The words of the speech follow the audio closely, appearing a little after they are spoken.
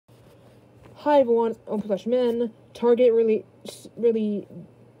Hi everyone, /men. Target really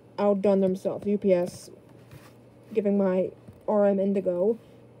outdone themselves. UPS giving my RM Indigo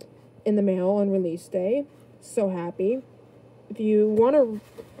in the mail on release day. So happy. If you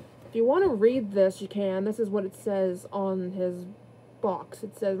wanna read this, you can. This is what it says on his box.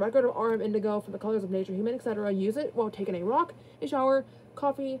 It says record of RM Indigo from the colors of nature, human, etc. Use it while taking a walk, a shower,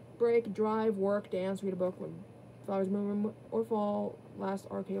 coffee, break, drive, work, dance, read a book when flowers bloom or fall. Last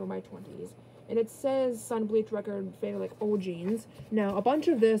RK of my 20s. And it says sun bleach record faded like old jeans. Now a bunch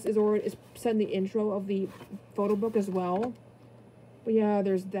of this is said in the intro of the photo book as well. But yeah,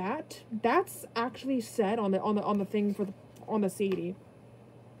 there's that. That's actually said on the thing on the CD.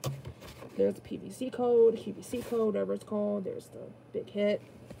 There's the PVC code, QVC code, whatever it's called. There's the big hit.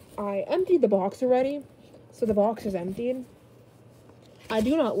 I emptied the box already, so the box is emptied. I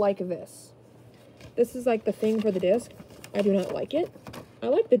do not like this. This is like the thing for the disc. I do not like it. I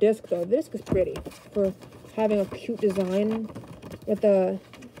like the disc though. The disc is pretty for having a cute design with the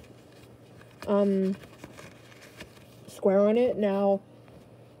square on it. Now,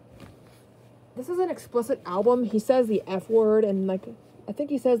 this is an explicit album. He says the F word and like I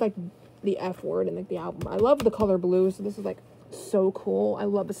think he says like the F word in like the album. I love the color blue, so this is like so cool. I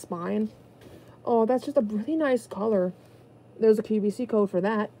love the spine. Oh, that's just a really nice color. There's a QVC code for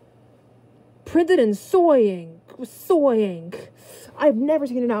that. Printed in soy ink. Soy ink. I've never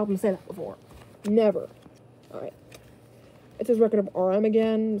seen an album say that before. Never. Alright. It says record of RM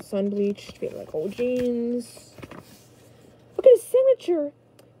again. Sun bleached. Feel like old jeans. Look at his signature.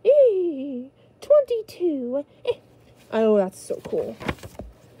 22. Oh, that's so cool.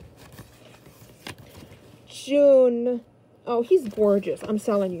 June. Oh, he's gorgeous. I'm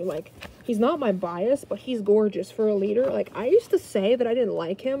telling you, like, he's not my bias, but he's gorgeous for a leader. Like, I used to say that I didn't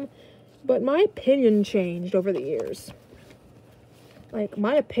like him, but my opinion changed over the years. Like,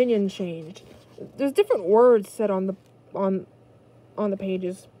 my opinion changed. There's different words said on the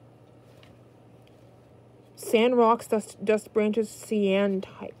pages. Sand rocks, dust branches, cyan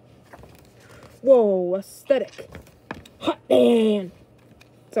type. Whoa, aesthetic. Hot man.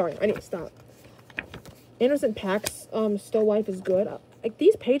 Sorry, I need to stop. Innocent Pack's still life is good. Like,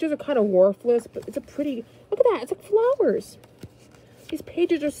 these pages are kind of worthless, but it's a pretty... Look at that, it's like flowers. These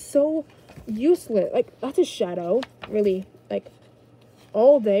pages are so useless. Like, that's a shadow, really. Like,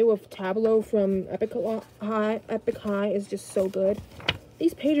 all day with Tableau from Epic High is just so good.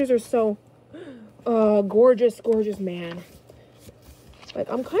 These pages are so gorgeous, gorgeous, man. Like,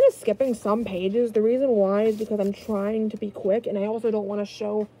 I'm kind of skipping some pages. The reason why is because I'm trying to be quick, and I also don't want to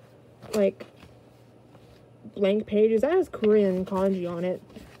show, like, blank pages. That has Korean kanji on it.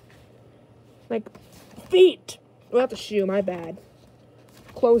 Like, feet! Well, that's a shoe, my bad.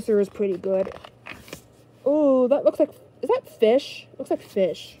 Closer is pretty good. Oh, that looks like... Is that fish? Looks like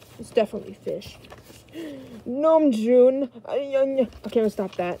fish. It's definitely fish. Namjoon. Okay, I'm gonna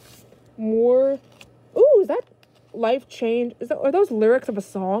stop that. More. Ooh, is that Life Change? Are those lyrics of a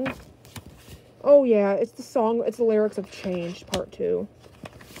song? Oh yeah, it's the song. It's the lyrics of Change, Part 2.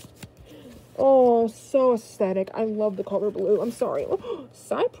 Oh, so aesthetic. I love the color blue. I'm sorry. Oh,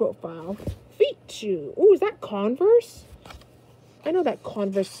 side profile. Feet shoe. Ooh, is that Converse? I know that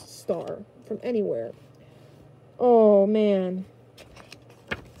Converse star from anywhere. Oh, man.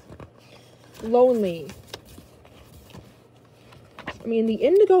 Lonely. I mean, the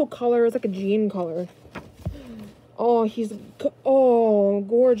indigo color is like a jean color. Oh, oh,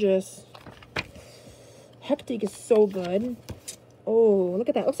 gorgeous. Hectic is so good. Oh, look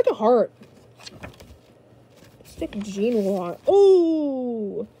at that. Looks like a heart. Stick jean walk.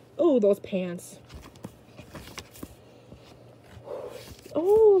 Oh, oh, those pants.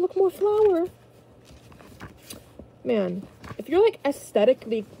 Oh, look, more flower. Man, if you're like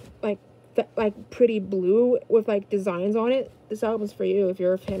aesthetically like pretty blue with like designs on it, this album's for you. If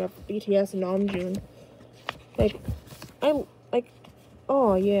you're a fan of BTS and Namjoon,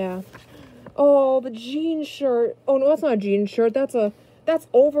 oh yeah, oh the jean shirt. Oh no, that's not a jean shirt. That's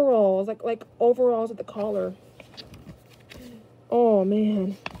overalls. Like overalls with the collar. Oh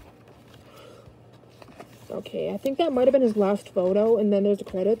man. Okay, I think that might have been his last photo, and then there's the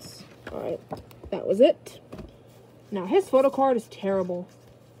credits. All right, that was it. Now, his photo card is terrible.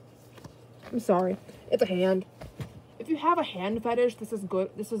 I'm sorry. It's a hand. If you have a hand fetish, this is good.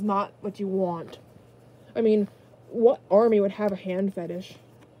 This is not what you want. I mean, what army would have a hand fetish?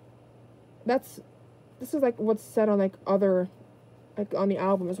 This is like what's said on like other, like on the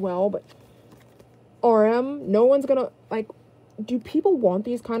album as well, but RM, no one's gonna, like, do people want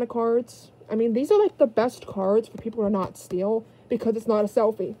these kind of cards? I mean, these are like the best cards for people to not steal because it's not a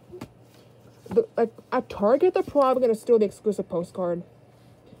selfie. Like, at Target, they're probably going to steal the exclusive postcard.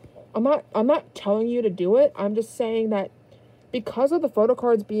 I'm not telling you to do it. I'm just saying that because of the photo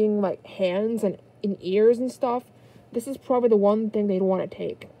cards being like hands and ears and stuff, this is probably the one thing they'd want to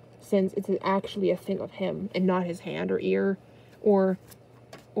take, since it's actually a thing of him and not his hand or ear or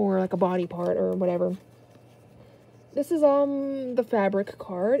like a body part or whatever. This is the fabric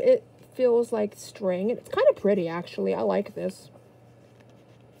card. It feels like string. It's kind of pretty, actually. I like this.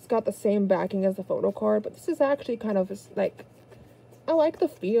 It's got the same backing as the photo card, but this is actually kind of like, I like the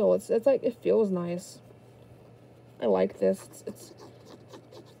feel. It's like, it feels nice. I like this. It's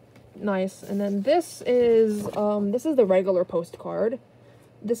nice. And then this is the regular postcard.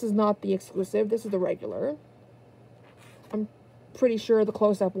 This is not the exclusive. This is the regular. I'm pretty sure the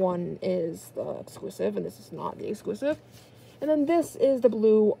close-up one is the exclusive, and this is not the exclusive. And then this is the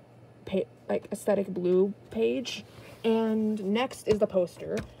blue, like aesthetic blue page. And next is the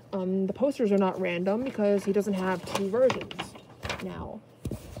poster. The posters are not random because he doesn't have 2 versions now.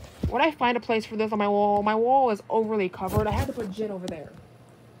 When I find a place for this on my wall is overly covered. I had to put Jin over there.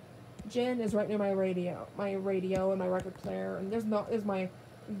 Jin is right near my radio and my record player, and there's my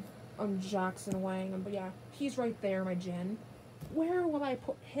Jackson Wang, but yeah, he's right there, my Jin. Where will I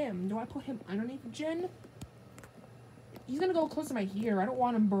put him? Do I put him underneath Jin? He's gonna go close to my ear. I don't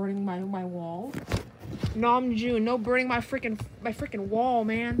want him burning my wall. Namjoon, no burning my freaking wall,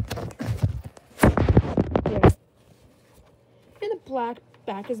 man. Yeah. And the black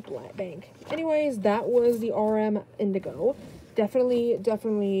back is blank. Anyways, that was the RM Indigo. Definitely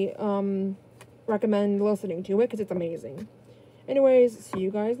recommend listening to it because it's amazing. Anyways, see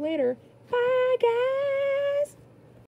you guys later. Bye, guys.